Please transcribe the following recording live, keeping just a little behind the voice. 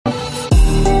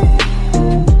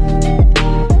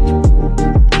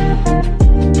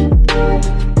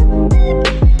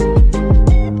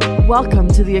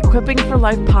the Equipping for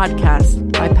Life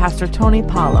podcast by Pastor Tony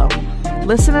Paulo.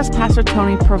 Listen as Pastor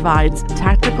Tony provides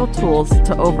tactical tools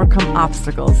to overcome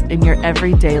obstacles in your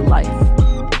everyday life.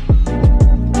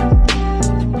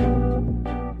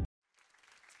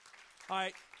 All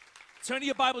right, turn to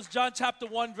your Bibles, John chapter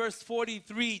 1, verse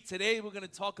 43. Today we're going to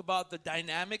talk about the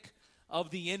dynamic of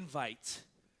the invite.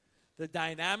 The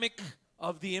dynamic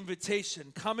of the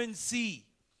invitation. Come and see.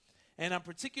 And I'm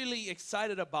particularly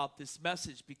excited about this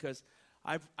message because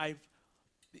I'm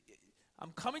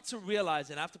coming to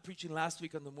realize, and after preaching last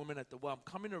week on the woman at the well, I'm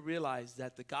coming to realize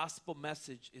that the gospel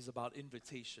message is about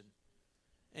invitation.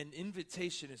 And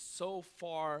invitation is so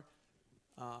far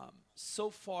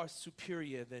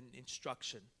superior than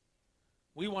instruction.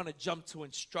 We want to jump to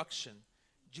instruction.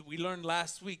 We learned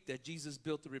last week that Jesus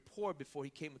built the rapport before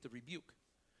he came with the rebuke.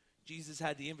 Jesus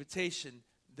had the invitation,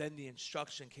 then the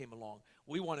instruction came along.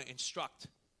 We want to instruct.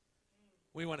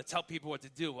 We want to tell people what to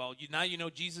do. Well, now you know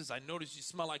Jesus. I noticed you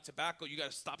smell like tobacco. You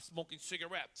got to stop smoking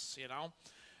cigarettes, you know.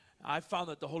 I found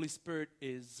that the Holy Spirit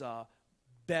is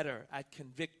better at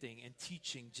convicting and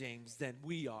teaching James than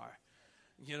we are.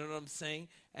 You know what I'm saying?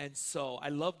 And so I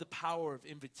love the power of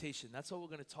invitation. That's what we're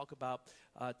going to talk about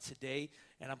today.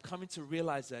 And I'm coming to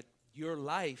realize that your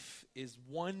life is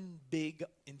one big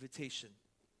invitation.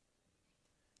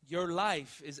 Your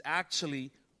life is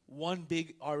actually one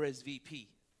big RSVP.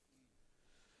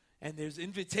 And there's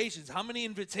invitations. How many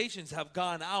invitations have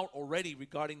gone out already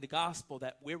regarding the gospel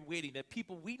that we're waiting, that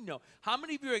people we know? How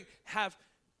many of you have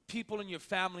people in your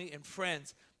family and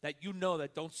friends that you know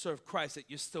that don't serve Christ that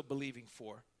you're still believing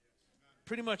for?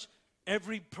 Pretty much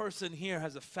every person here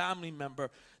has a family member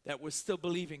that we're still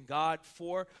believing God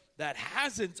for that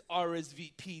hasn't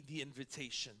RSVP'd the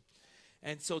invitation.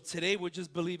 And so today we're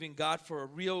just believing God for a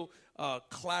real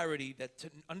clarity that to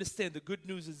understand the good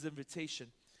news is invitation.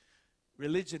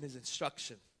 Religion is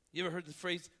instruction. You ever heard the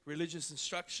phrase religious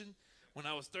instruction? When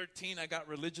I was 13, I got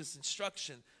religious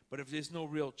instruction, but if there's no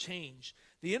real change,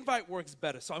 the invite works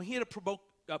better. So I'm here to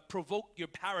provoke your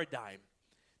paradigm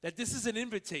that this is an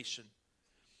invitation.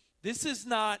 This is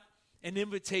not an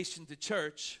invitation to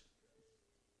church.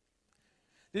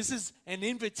 This is an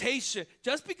invitation.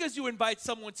 Just because you invite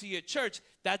someone to your church,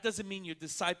 that doesn't mean you're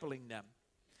discipling them.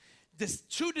 This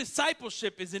true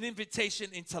discipleship is an invitation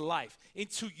into life,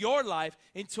 into your life,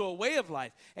 into a way of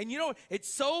life. And you know, it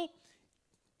so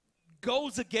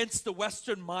goes against the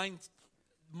Western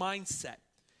mindset.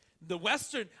 The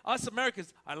Western, us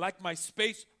Americans, I like my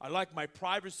space, I like my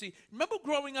privacy. Remember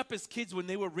growing up as kids when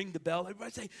they would ring the bell?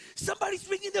 Everybody say, somebody's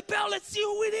ringing the bell, let's see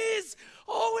who it is.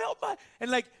 Oh, help my.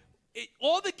 And like,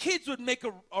 all the kids would make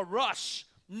a rush.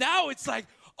 Now it's like,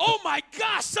 oh my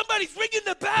gosh, somebody's ringing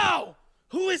the bell.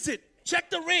 Who is it? Check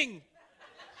the ring.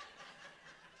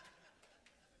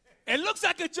 It looks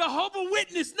like a Jehovah's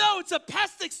Witness. No, it's a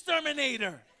pest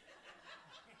exterminator.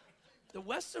 The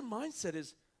Western mindset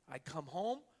is, I come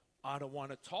home, I don't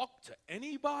want to talk to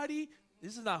anybody.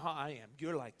 This is not how I am.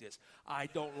 You're like this. I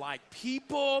don't like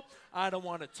people. I don't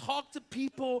want to talk to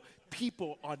people.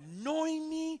 People annoy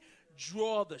me.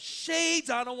 Draw the shades.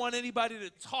 I don't want anybody to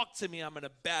talk to me. I'm in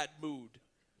a bad mood.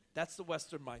 That's the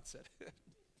Western mindset.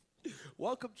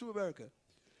 Welcome to America.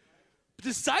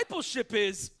 Discipleship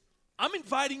is, I'm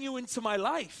inviting you into my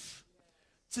life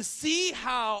to see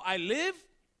how I live,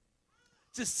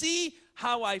 to see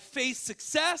how I face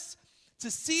success, to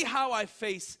see how I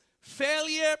face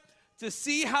failure, to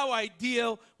see how I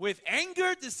deal with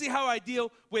anger, to see how I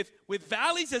deal with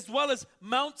valleys as well as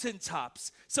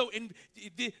mountaintops. So in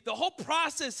the whole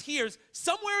process here is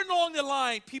somewhere along the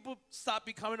line, people stop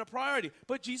becoming a priority.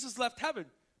 But Jesus left heaven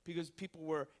because people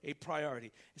were a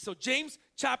priority. So John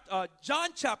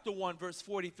chapter 1, verse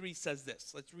 43 says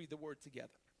this. Let's read the word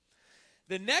together.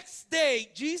 The next day,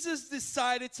 Jesus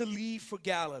decided to leave for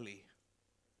Galilee.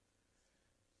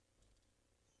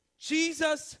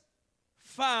 Jesus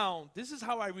found, this is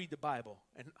how I read the Bible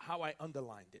and how I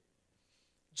underlined it.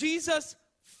 Jesus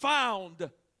found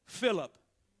Philip.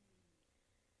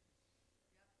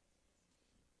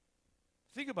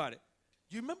 Think about it.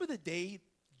 Do you remember the day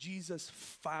Jesus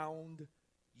found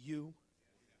you?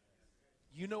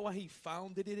 You know why he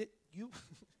founded it? You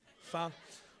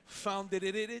founded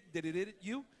it?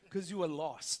 You? Because you were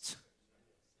lost.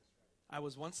 I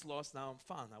was once lost, now I'm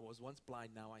found. I was once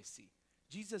blind, now I see.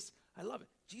 Jesus, I love it.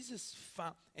 Jesus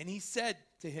found, and he said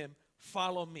to him,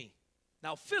 follow me.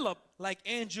 Now, Philip, like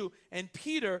Andrew and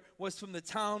Peter, was from the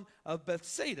town of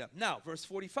Bethsaida. Now, verse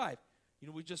 45. You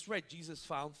know, we just read Jesus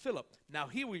found Philip. Now,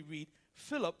 here we read,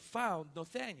 Philip found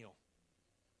Nathanael.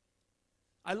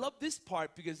 I love this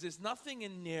part because there's nothing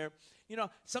in there. You know,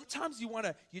 sometimes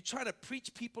you're trying to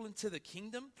preach people into the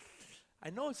kingdom. I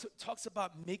know it talks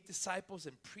about make disciples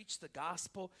and preach the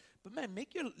gospel, but man,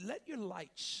 let your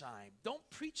light shine. Don't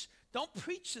preach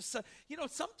to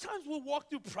sometimes we'll walk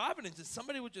through Providence and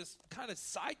somebody will just kind of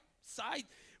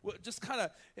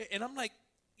and I'm like,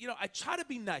 I try to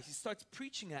be nice. He starts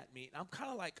preaching at me, and I'm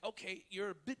kind of like, okay, you're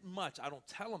a bit much. I don't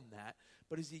tell him that,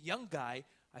 but as a young guy,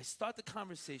 I start the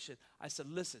conversation. I said,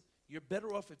 listen, you're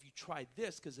better off if you tried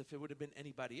this, because if it would have been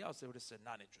anybody else, they would have said,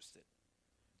 not interested.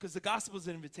 Because the gospel is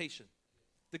an invitation.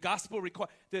 The gospel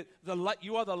requires the light.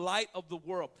 You are the light of the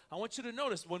world. I want you to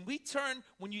notice when you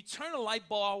turn a light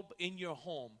bulb in your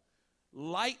home,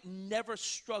 light never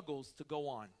struggles to go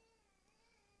on,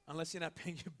 unless you're not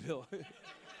paying your bill.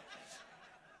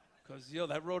 Because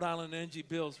that Rhode Island Energy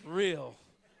bill's real.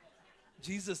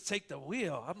 Jesus, take the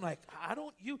wheel. I'm like,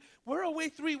 we're away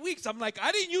 3 weeks. I'm like,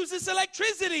 I didn't use this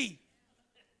electricity.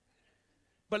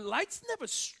 But lights never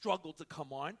struggle to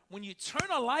come on. When you turn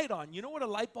a light on, you know what a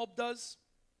light bulb does?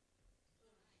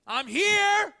 I'm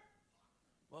here.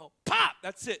 Well, pop,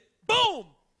 that's it. Boom.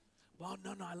 Well,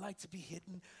 no, I like to be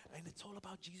hidden, and it's all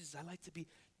about Jesus. I like to be.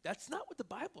 That's not what the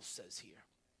Bible says here.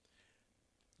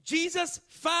 Jesus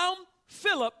found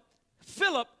Philip.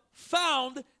 Philip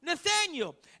found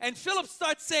Nathanael. And Philip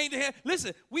starts saying to him,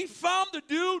 listen, we found the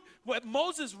dude what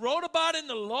Moses wrote about in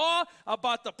the law,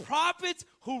 about the prophets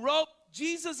who wrote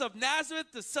Jesus of Nazareth,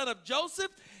 the son of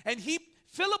Joseph. And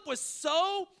Philip was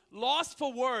so lost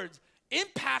for words,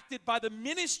 impacted by the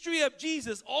ministry of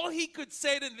Jesus. All he could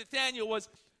say to Nathanael was,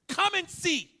 come and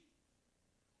see.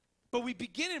 But we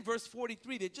begin in verse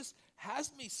 43. That just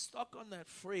has me stuck on that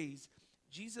phrase,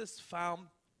 Jesus found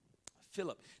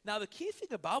Philip. Now, the key thing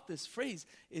about this phrase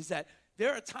is that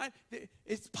there are times,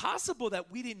 it's possible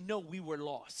that we didn't know we were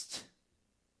lost.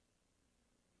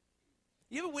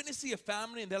 You ever witness a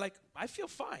family and they're like, I feel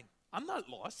fine. I'm not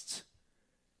lost.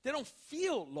 They don't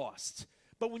feel lost.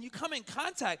 But when you come in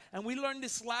contact, and we learned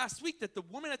this last week, that the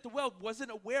woman at the well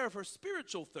wasn't aware of her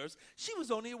spiritual thirst. She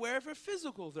was only aware of her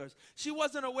physical thirst. She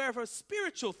wasn't aware of her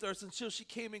spiritual thirst until she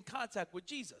came in contact with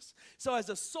Jesus. So as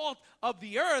a salt of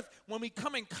the earth, when we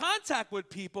come in contact with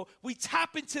people, we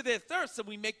tap into their thirst and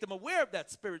we make them aware of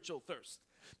that spiritual thirst.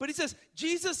 But he says,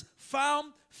 Jesus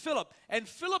found Philip, and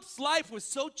Philip's life was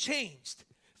so changed.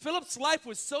 Philip's life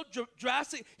was so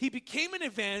drastic. He became an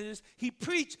evangelist. He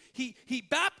preached. He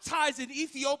baptized an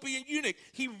Ethiopian eunuch.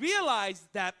 He realized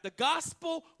that the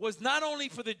gospel was not only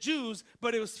for the Jews,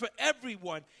 but it was for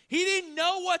everyone. He didn't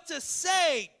know what to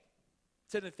say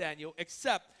to Nathanael,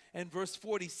 except in verse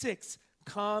 46,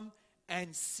 come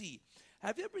and see.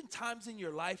 Have there been times in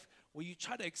your life where you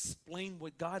try to explain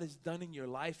what God has done in your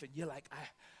life, and you're like,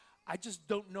 I just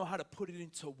don't know how to put it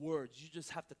into words. You just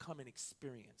have to come and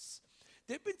experience.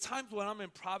 There have been times when I'm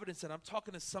in Providence and I'm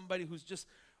talking to somebody who's just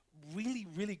really,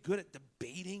 really good at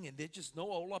debating, and they just know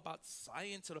all about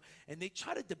science, and they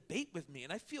try to debate with me,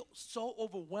 and I feel so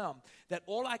overwhelmed that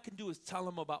all I can do is tell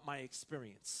them about my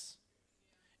experience.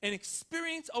 And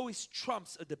experience always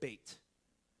trumps a debate.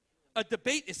 A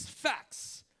debate is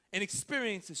facts, and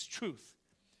experience is truth.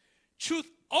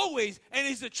 Truth always, and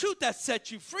it's the truth that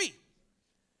sets you free.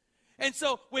 And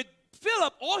so with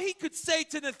Philip, all he could say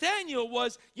to Nathanael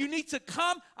was, you need to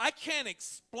come. I can't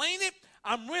explain it.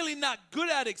 I'm really not good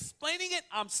at explaining it.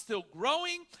 I'm still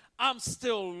growing. I'm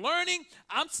still learning.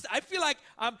 I feel like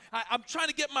I'm trying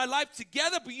to get my life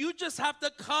together, but you just have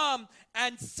to come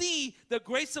and see the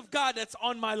grace of God that's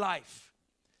on my life.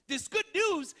 This good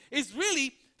news is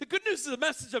really, the good news is the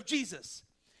message of Jesus,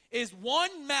 is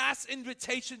one mass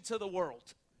invitation to the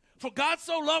world. For God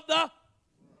so loved the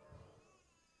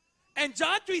And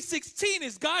John 3:16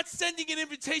 is God sending an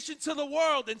invitation to the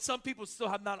world, and some people still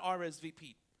have not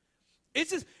RSVP'd.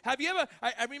 It's just, have you ever,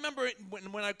 I remember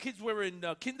when our kids were in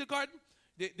kindergarten,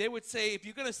 they would say, if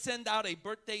you're going to send out a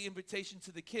birthday invitation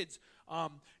to the kids,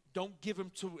 don't give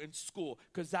them in school,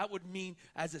 because that would mean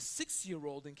as a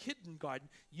 6-year-old in kindergarten,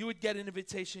 you would get an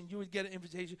invitation, you would get an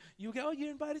invitation, you would go, oh,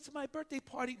 you're invited to my birthday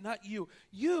party, not you.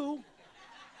 You,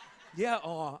 yeah,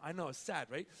 oh, I know, it's sad,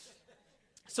 right?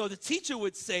 So the teacher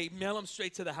would say, mail them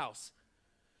straight to the house.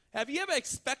 Have you ever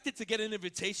expected to get an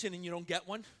invitation and you don't get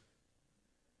one?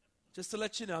 Just to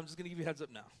let you know, I'm just going to give you a heads up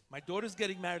now. My daughter's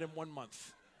getting married in 1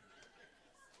 month.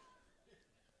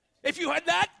 If you had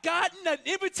not gotten an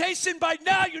invitation by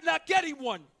now, you're not getting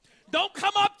one. Don't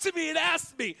come up to me and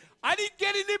ask me. I didn't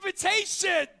get an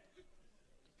invitation.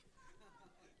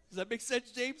 Does that make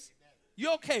sense, James?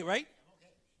 You okay, right?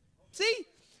 See?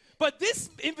 But this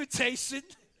invitation,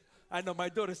 I know my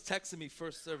daughter's texting me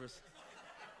first service.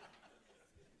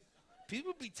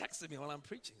 People be texting me while I'm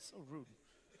preaching. So rude.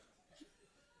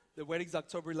 The wedding's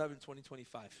October 11,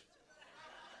 2025.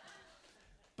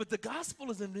 But the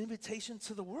gospel is an invitation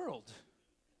to the world.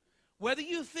 Whether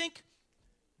you think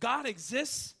God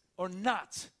exists or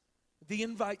not, the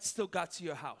invite still got to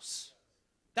your house.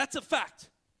 That's a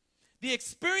fact. The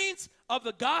experience of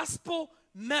the gospel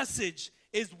message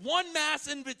is one mass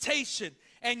invitation,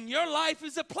 and your life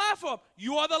is a platform.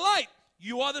 You are the light.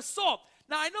 You are the salt.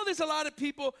 Now, I know there's a lot of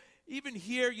people, even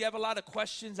here, you have a lot of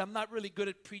questions. I'm not really good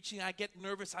at preaching. I get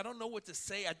nervous. I don't know what to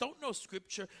say. I don't know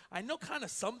scripture. I know kind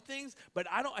of some things, but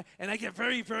I don't, and I get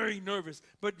very, very nervous.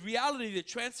 But reality, the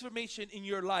transformation in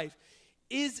your life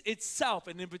is itself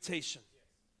an invitation.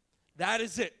 That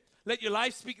is it. Let your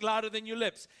life speak louder than your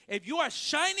lips. If you are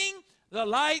shining the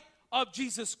light of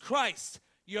Jesus Christ,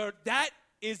 that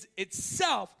is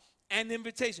itself an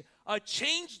invitation. A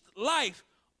changed life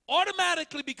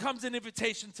automatically becomes an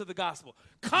invitation to the gospel.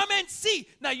 Come and see.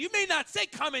 Now, you may not say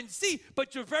come and see,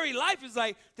 but your very life is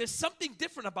like, there's something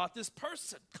different about this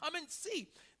person. Come and see.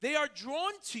 They are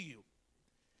drawn to you.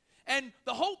 And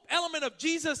the whole element of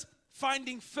Jesus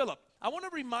finding Philip. I want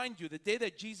to remind you, the day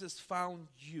that Jesus found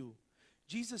you,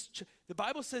 the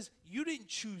Bible says you didn't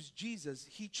choose Jesus,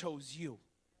 he chose you.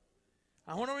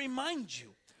 I want to remind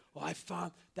you,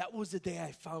 that was the day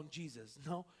I found Jesus.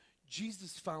 No,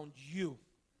 Jesus found you.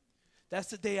 That's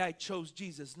the day I chose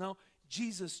Jesus. No,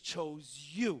 Jesus chose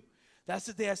you. That's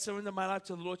the day I surrendered my life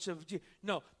to the Lordship of Jesus.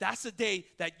 No, that's the day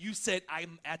that you said,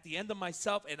 I'm at the end of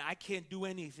myself and I can't do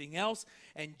anything else.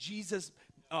 And Jesus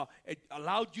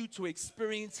allowed you to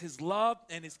experience his love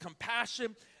and his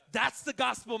compassion. That's the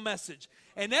gospel message.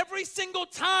 And every single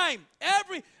time,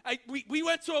 we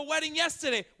went to a wedding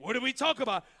yesterday. What did we talk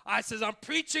about? I says, I'm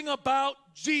preaching about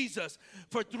Jesus.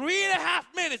 For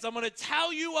 3.5 minutes, I'm going to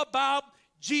tell you about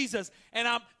Jesus. And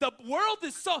the world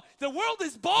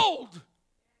is bold.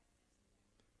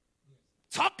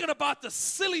 Talking about the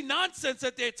silly nonsense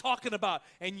that they're talking about.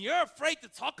 And you're afraid to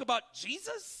talk about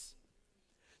Jesus?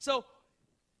 So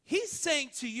he's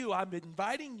saying to you, I'm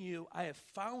inviting you, I have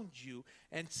found you,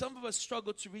 and some of us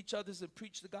struggle to reach others and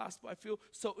preach the gospel. I feel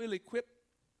so ill-equipped.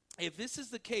 If this is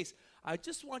the case, I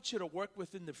just want you to work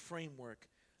within the framework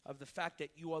of the fact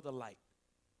that you are the light.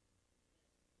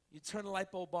 You turn a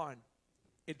light bulb on,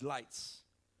 it lights.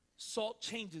 Salt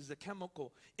changes the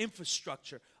chemical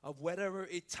infrastructure of whatever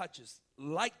it touches.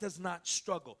 Light does not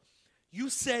struggle. You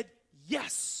said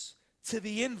yes to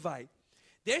the invite.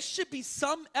 There should be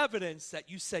some evidence that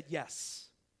you said yes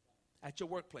at your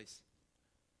workplace.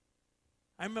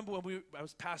 I remember when I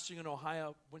was pastoring in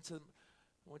Ohio, went to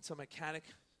a mechanic.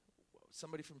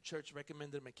 Somebody from church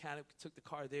recommended a mechanic, took the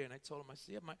car there, and I told him, I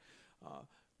said,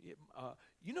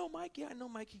 you know Mike? Yeah, I know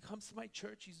Mike. He comes to my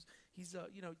church. He's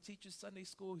teaches Sunday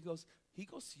school. He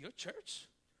goes to your church?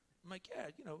 I'm like, yeah,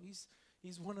 he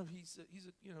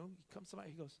comes to my,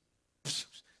 he goes,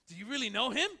 do you really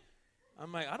know him?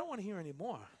 I'm like, I don't want to hear any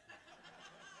more.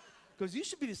 Because you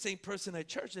should be the same person at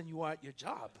church than you are at your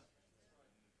job.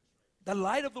 The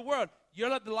light of the world. You're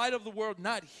not the light of the world,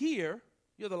 not here.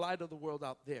 You're the light of the world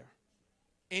out there.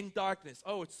 In darkness.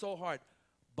 Oh, it's so hard.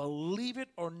 Believe it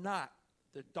or not,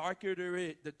 the darker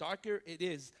it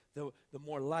is, the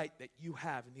more light that you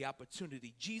have and the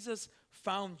opportunity. Jesus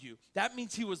found you. That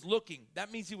means he was looking.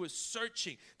 That means he was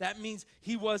searching. That means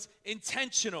he was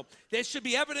intentional. There should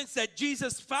be evidence that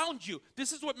Jesus found you.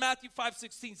 This is what Matthew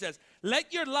 5:16 says.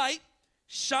 Let your light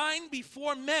shine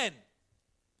before men.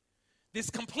 This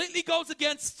completely goes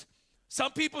against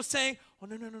some people saying, oh,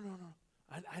 no.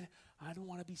 I don't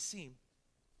want to be seen.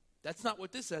 That's not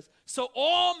what this says. So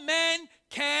all men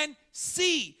can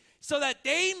see, so that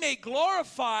they may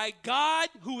glorify God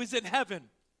who is in heaven.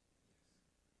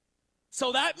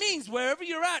 So that means wherever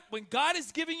you're at, when God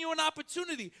is giving you an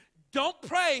opportunity, don't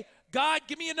pray, God,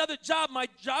 give me another job. My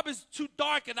job is too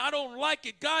dark and I don't like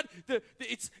it. God,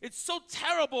 it's so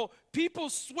terrible. People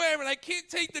swear and I can't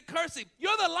take the cursing.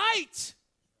 You're the light.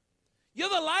 You're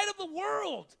the light of the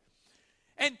world.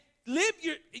 And live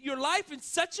your life in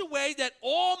such a way that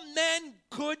all men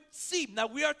could see. Now,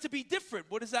 we are to be different.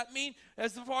 What does that mean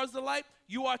as far as the light?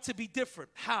 You are to be different.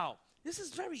 How? This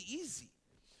is very easy.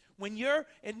 When you're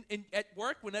at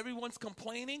work, when everyone's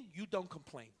complaining, you don't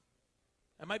complain.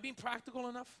 Am I being practical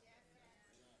enough?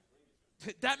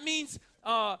 That means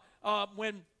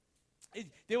when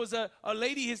there was a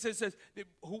lady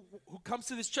who comes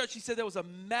to this church, she said there was a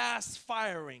mass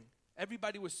firing.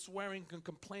 Everybody was swearing and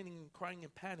complaining and crying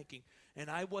and panicking, and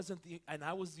I was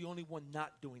the only one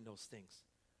not doing those things.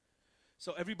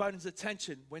 So everybody's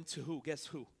attention went to who? Guess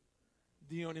who?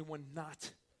 The only one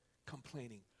not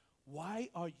complaining. Why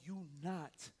are you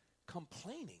not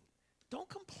complaining? Don't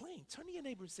complain. Turn to your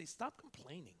neighbor and say, stop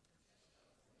complaining.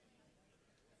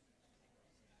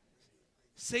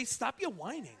 Say, stop your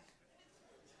whining.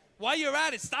 while you're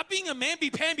at it, stop being a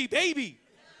mamby-pamby baby.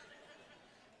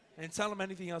 And tell them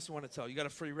anything else you want to tell. You got a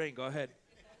free reign. Go ahead.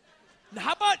 Now,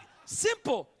 how about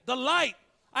simple, the light?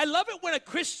 I love it when a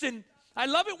Christian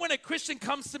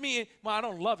comes to me. Well, I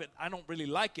don't love it. I don't really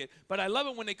like it. But I love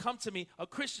it when they come to me, a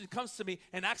Christian comes to me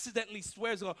and accidentally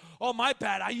swears, oh, my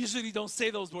bad. I usually don't say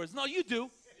those words. No, you do.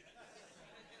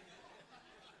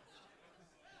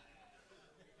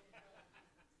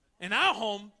 In our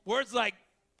home, words like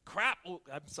crap,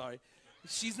 I'm sorry,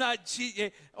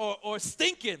 or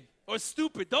stinking, or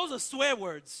stupid, those are swear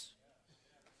words.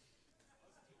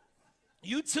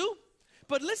 You too?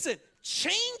 But listen,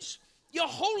 change your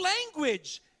whole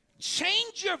language.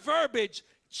 Change your verbiage.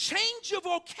 Change your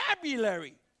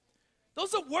vocabulary.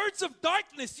 Those are words of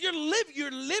darkness. You're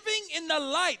living in the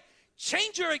light.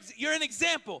 You're an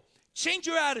example. Change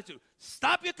your attitude.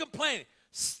 Stop your complaining.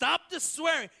 Stop the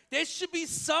swearing. There should be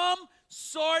some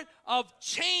sort of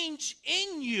change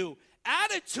in you.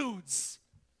 Attitudes.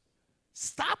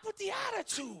 Stop with the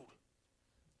attitude.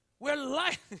 We're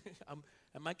like,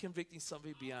 am I convicting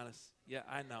somebody? Be honest. Yeah,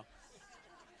 I know.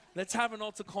 Let's have an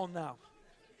altar call now.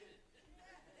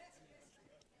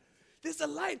 There's a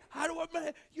light. How do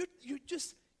I? You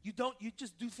just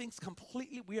do things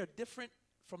completely. We are different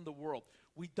from the world.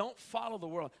 We don't follow the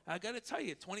world. I got to tell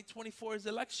you, 2024 is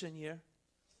election year.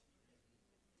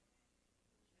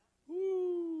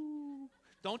 Ooh.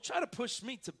 Don't try to push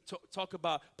me to talk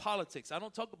about politics. I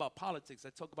don't talk about politics.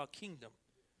 I talk about kingdom.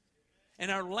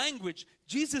 And our language,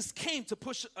 Jesus came to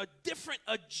push a different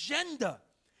agenda.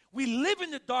 We live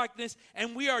in the darkness,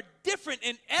 and we are different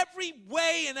in every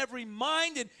way, in every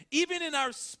mind, and even in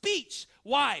our speech.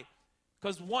 Why?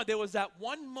 Because there was that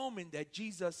one moment that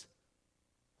Jesus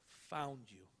found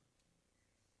you.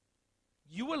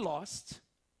 You were lost,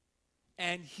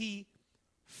 and he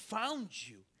found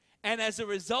you. And as a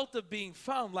result of being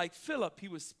found, like Philip, he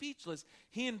was speechless.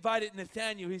 He invited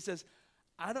Nathanael. He says,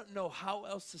 I don't know how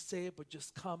else to say it, but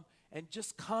just come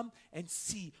and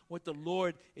see what the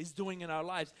Lord is doing in our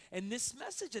lives. And this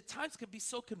message at times can be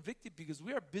so convicting because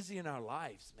we are busy in our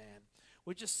lives, man.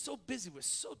 We're just so busy. We're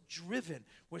so driven.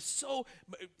 We're so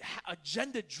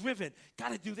agenda-driven.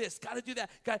 Got to do this, got to do that.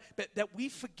 That we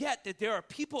forget that there are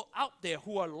people out there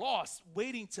who are lost,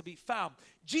 waiting to be found.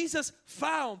 Jesus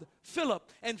found Philip,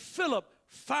 and Philip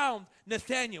found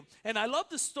Nathanael. And I love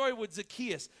the story with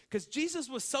Zacchaeus because Jesus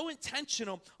was so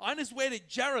intentional on his way to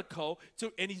Jericho,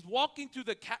 and he's walking through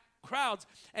the crowds,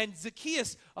 and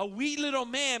Zacchaeus, a wee little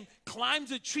man,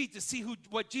 climbs a tree to see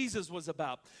what Jesus was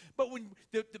about. But when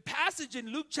the passage in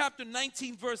Luke chapter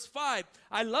 19 verse 5,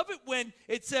 I love it when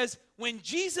it says, when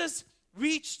Jesus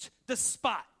reached the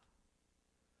spot.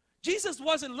 Jesus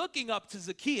wasn't looking up to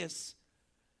Zacchaeus.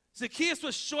 Zacchaeus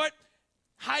was short,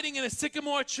 hiding in a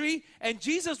sycamore tree, and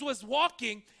Jesus was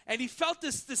walking, and he felt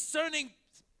this discerning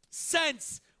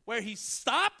sense where he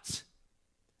stopped,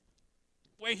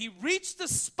 where he reached the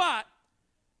spot,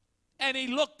 and he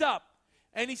looked up,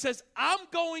 and he says, I'm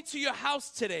going to your house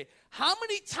today. How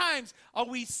many times are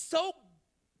we so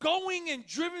going and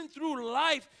driven through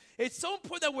life? It's so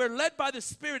important that we're led by the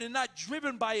Spirit and not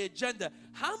driven by agenda.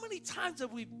 How many times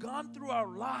have we gone through our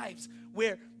lives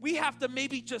where we have to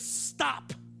maybe just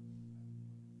stop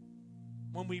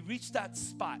when we reach that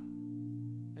spot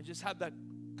and just have that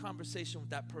conversation with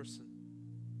that person?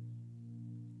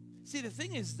 See, the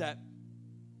thing is that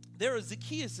there are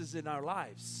Zacchaeuses in our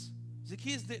lives.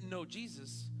 Zacchaeus didn't know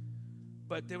Jesus,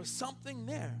 but there was something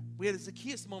there. We had a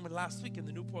Zacchaeus moment last week in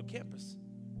the Newport campus.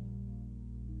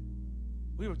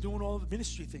 We were doing all the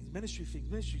ministry things.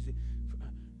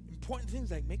 Important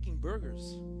things like making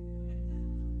burgers.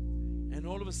 And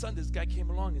all of a sudden, this guy came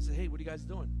along and said, hey, what are you guys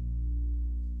doing?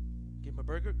 Gave him a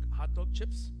burger, hot dog,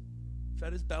 chips,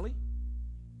 fed his belly.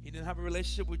 He didn't have a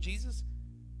relationship with Jesus.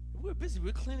 We were busy. We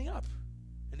were cleaning up.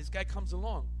 And this guy comes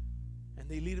along, and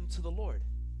they lead him to the Lord.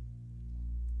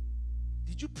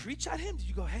 Did you preach at him? Did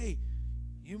you go, hey,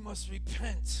 you must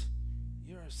repent.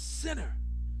 You're a sinner.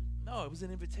 No, it was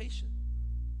an invitation.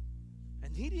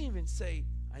 And he didn't even say,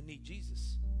 I need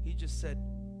Jesus. He just said,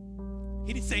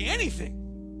 he didn't say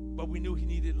anything, but we knew he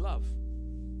needed love.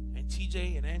 And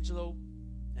TJ and Angelo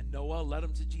and Noel led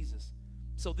him to Jesus.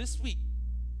 So this week,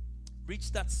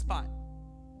 reach that spot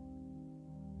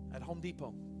at Home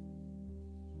Depot,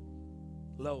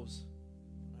 Lowe's.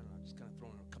 I don't know, I'm just kind of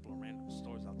throwing a couple of random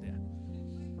stores out there.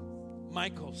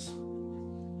 Michael's,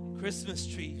 Christmas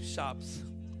tree shops,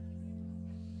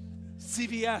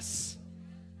 CVS,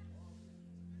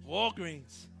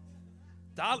 Walgreens,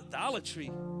 Dollar Tree,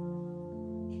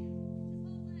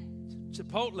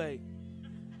 Chipotle,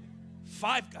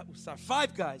 Five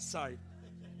Guys.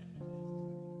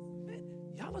 Man,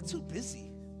 y'all are too busy.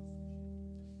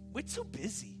 We're too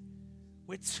busy.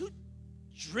 We're too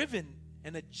driven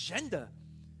an agenda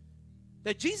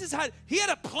that Jesus had. He had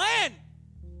a plan,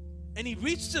 and he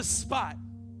reached a spot.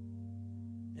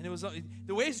 And it was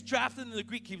the way it's drafted in the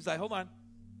Greek. He was like, hold on.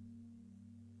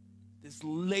 This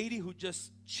lady who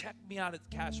just checked me out at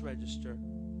the cash register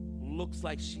looks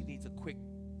like she needs a quick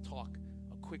talk,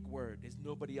 a quick word. There's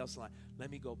nobody else in line.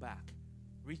 Let me go back.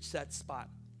 Reach that spot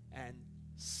and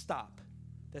stop.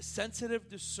 They're sensitive,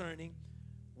 discerning.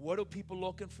 What are people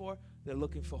looking for? They're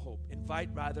looking for hope. Invite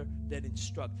rather than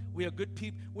instruct. We are good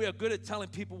people. We are good at telling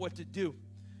people what to do.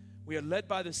 We are led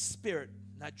by the Spirit,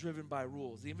 not driven by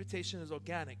rules. The invitation is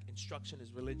organic. Instruction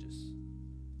is religious.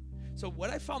 So what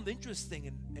I found interesting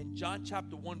in John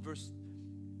chapter 1, verse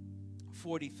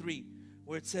 43,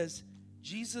 where it says,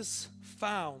 Jesus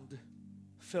found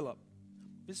Philip.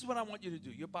 This is what I want you to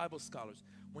do. You're Bible scholars.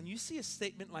 When you see a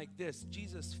statement like this,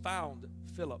 Jesus found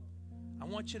Philip, I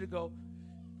want you to go,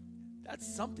 that's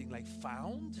something. Like,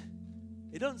 found?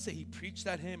 It doesn't say he preached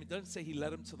at him. It doesn't say he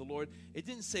led him to the Lord. It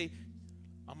didn't say,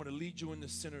 I'm going to lead you in the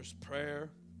sinner's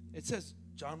prayer. It says,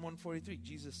 John 1:43,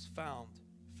 Jesus found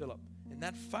Philip. And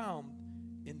that found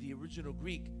in the original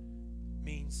Greek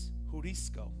means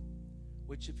hurisko,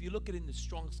 which if you look at it in the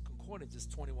Strong's Concordance is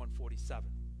 2147.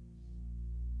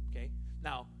 Okay?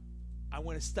 Now, I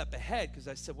went a step ahead because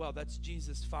I said, well, that's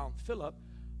Jesus found Philip.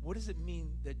 What does it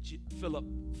mean that Philip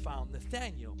found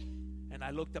Nathanael? And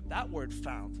I looked up that word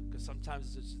found because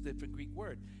sometimes it's a different Greek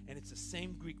word. And it's the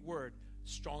same Greek word,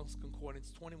 Strong's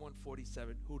Concordance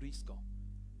 2147, hurisko.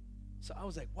 So I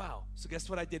was like, wow. So guess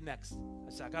what I did next?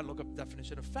 I said, I got to look up the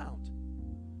definition of found.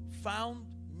 Found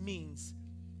means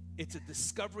it's a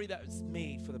discovery that was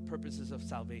made for the purposes of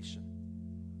salvation.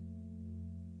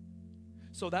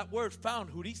 So that word found,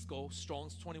 hurisko,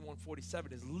 Strong's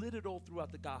 2147, is littered all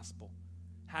throughout the gospel,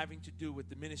 having to do with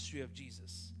the ministry of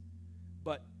Jesus.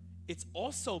 But it's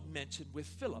also mentioned with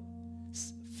Philip.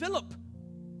 Philip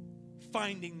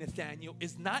finding Nathanael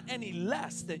is not any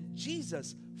less than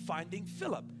Jesus finding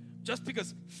Philip. Just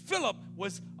because Philip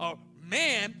was a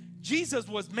man, Jesus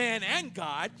was man and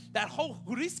God, that whole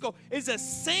hurisko is the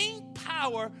same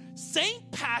power, same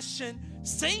passion,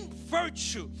 same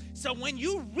virtue. So when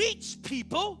you reach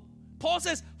people, Paul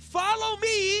says, follow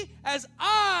me as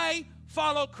I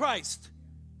follow Christ.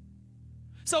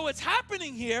 So what's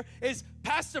happening here is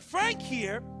Pastor Frank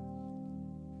here,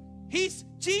 he's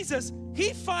Jesus,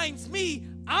 he finds me,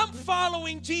 I'm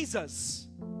following Jesus.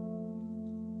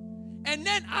 And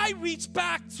then I reach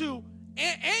back to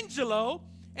Angelo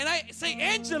and I say,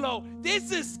 Angelo, there's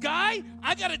this guy.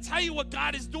 I got to tell you what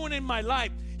God is doing in my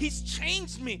life. He's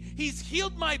changed me. He's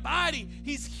healed my body.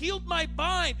 He's healed my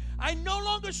mind. I no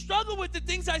longer struggle with the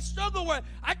things I struggle with.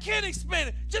 I can't explain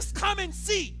it. Just come and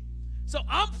see. So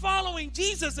I'm following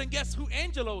Jesus, and guess who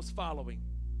Angelo's following?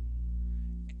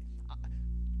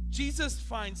 Jesus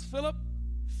finds Philip.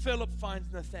 Philip finds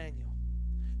Nathanael.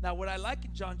 Now, what I like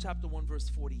in John chapter 1, verse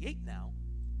 48 now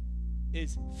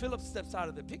is Philip steps out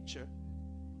of the picture,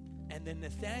 and then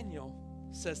Nathanael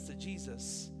says to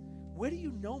Jesus, where do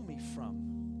you know me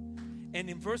from? And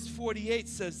in verse 48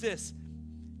 says this,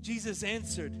 Jesus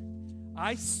answered,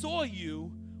 I saw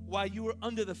you while you were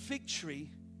under the fig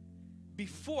tree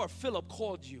before Philip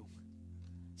called you.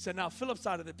 So now Philip's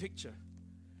out of the picture.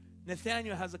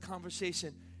 Nathanael has a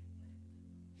conversation.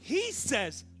 He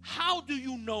says, how do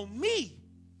you know me?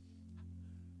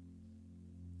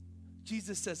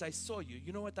 Jesus says, I saw you.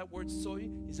 You know what that word saw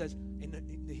you? He says, in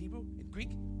the Hebrew, in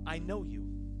Greek, I know you.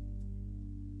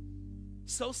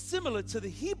 So similar to the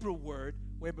Hebrew word,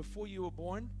 where before you were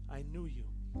born, I knew you.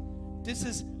 This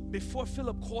is before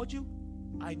Philip called you,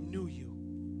 I knew you.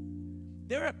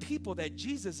 There are people that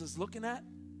Jesus is looking at,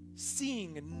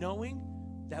 seeing and knowing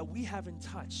that we haven't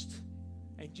touched.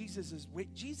 And Jesus is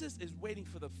waiting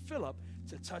for the Philip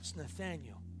to touch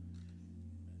Nathanael.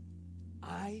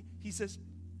 He says,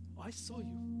 I saw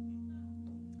you.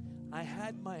 I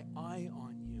had my eye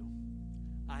on you.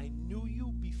 I knew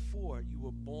you before you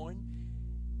were born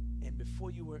and before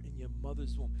you were in your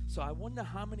mother's womb. So I wonder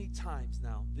how many times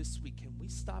now this week can we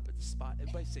stop at the spot?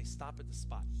 Everybody say, stop at the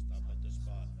spot. Stop at the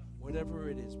spot. Whatever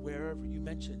it is, wherever you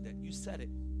mentioned it, you said it.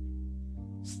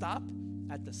 Stop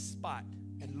at the spot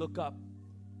and look up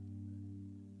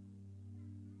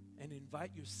and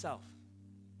invite yourself.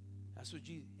 That's what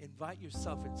Jesus, invite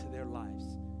yourself into their lives.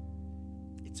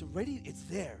 It's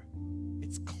there.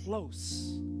 It's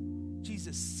close.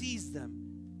 Jesus sees them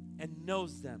and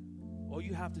knows them. All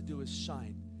you have to do is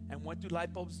shine. And what do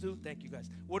light bulbs do? Thank you guys.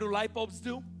 What do light bulbs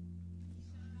do?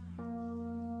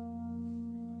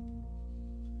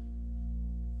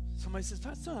 Somebody says,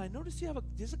 Pastor, I noticed you have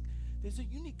there's a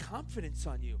unique confidence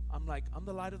on you. I'm like, I'm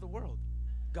the light of the world.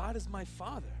 God is my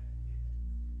Father.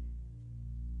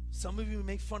 Some of you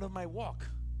make fun of my walk.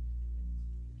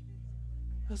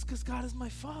 That's because God is my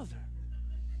Father.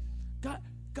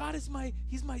 God is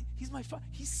He's my Father.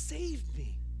 He saved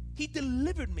me. He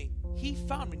delivered me. He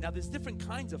found me. Now there's different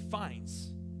kinds of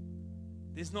finds.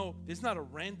 There's not a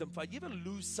random find. You ever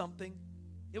lose something?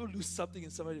 You ever lose something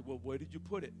and somebody, well, where did you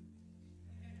put it?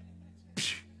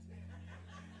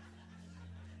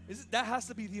 That has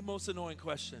to be the most annoying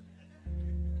question.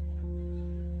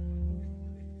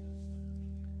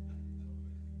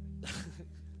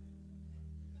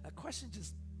 That question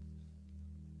just,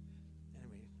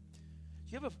 anyway.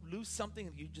 You ever lose something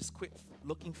and you just quit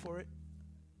looking for it?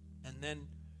 And then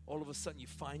all of a sudden you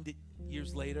find it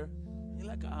years later. You're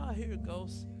like, here it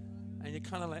goes. And you're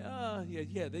kind of like,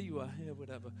 yeah, there you are, yeah,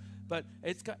 whatever. But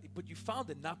you found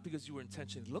it not because you were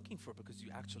intentionally looking for it, because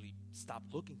you actually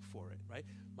stopped looking for it, right?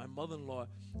 My mother-in-law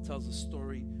tells a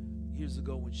story years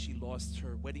ago when she lost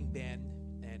her wedding band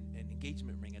and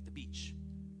engagement ring at the beach,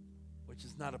 which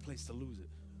is not a place to lose it.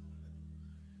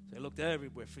 So I looked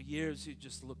everywhere. For years, she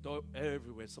just looked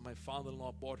everywhere. So my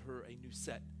father-in-law bought her a new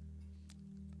set.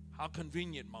 How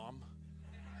convenient, Mom.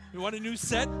 You want a new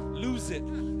set? Lose it.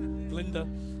 Linda,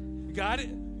 you got it?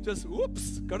 Just,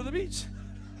 whoops, go to the beach.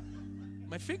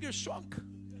 My fingers shrunk.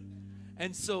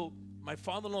 And so my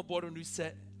father-in-law bought a new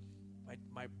set.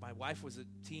 My wife was a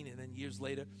teen, and then years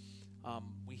later,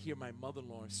 we hear my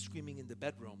mother-in-law screaming in the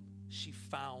bedroom. She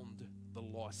found the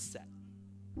lost set.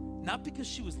 Not because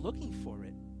she was looking for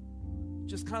it.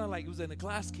 Just kind of like it was in a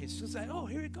glass case. She was like, oh,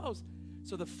 here it goes.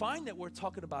 So the find that we're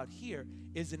talking about here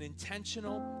is an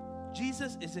intentional,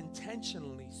 Jesus is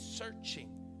intentionally searching.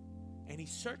 And he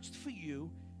searched for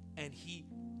you, and he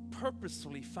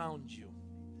purposefully found you.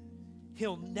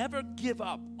 He'll never give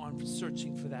up on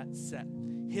searching for that set.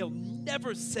 He'll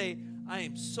never say,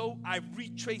 I've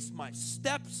retraced my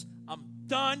steps, I'm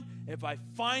done. If I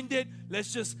find it,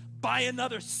 let's just buy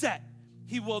another set.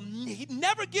 He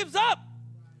never gives up.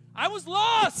 I was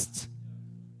lost,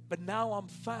 but now I'm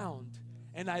found.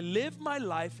 And I live my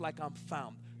life like I'm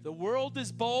found. The world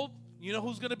is bold. You know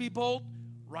who's going to be bold?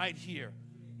 Right here.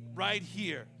 Right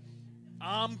here.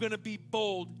 I'm going to be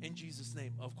bold in Jesus'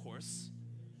 name, of course.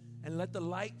 And let the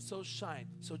light so shine.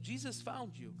 So Jesus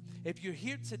found you. If you're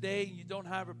here today and you don't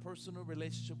have a personal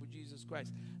relationship with Jesus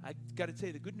Christ, I got to tell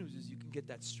you, the good news is you can get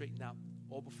that straightened out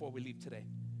all before we leave today.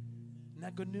 Isn't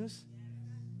that good news?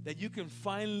 That you can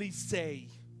finally say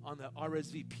on the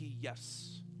RSVP,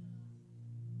 yes.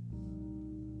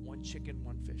 One chicken,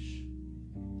 one fish.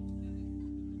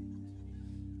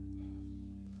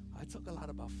 I talk a lot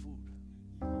about food.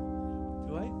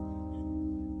 Do I?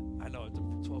 I know, it's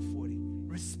 12:40.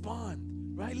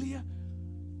 Respond. Right, Leah?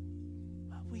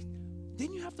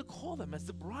 Then you have to call them as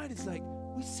the bride is like,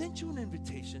 we sent you an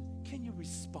invitation. Can you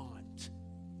respond?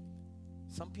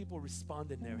 Some people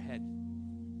respond in their head.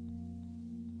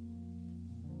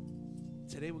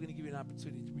 Today we're going to give you an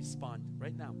opportunity to respond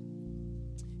right now.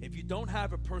 If you don't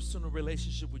have a personal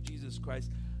relationship with Jesus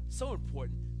Christ, so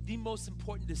important, the most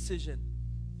important decision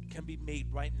can be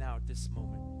made right now at this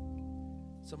moment.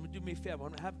 So I'm going to do me a favor. I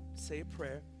want to say a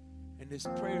prayer, and this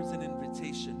prayer is an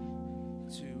invitation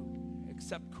to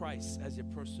accept Christ as your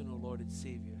personal Lord and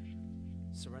Savior.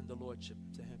 Surrender lordship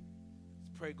to Him.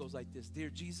 This prayer goes like this. Dear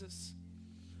Jesus,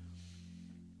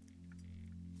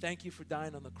 thank you for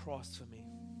dying on the cross for me.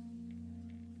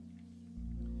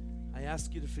 I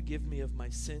ask you to forgive me of my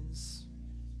sins.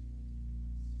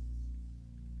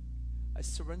 I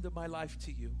surrender my life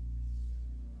to you.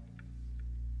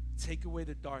 Take away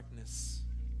the darkness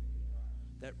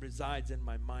that resides in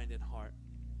my mind and heart.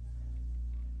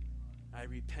 I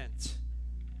repent.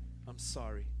 I'm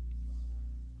sorry.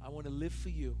 I want to live for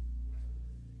you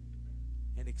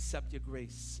and accept your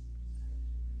grace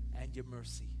and your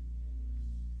mercy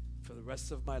for the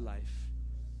rest of my life.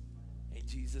 In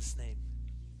Jesus' name,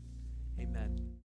 amen.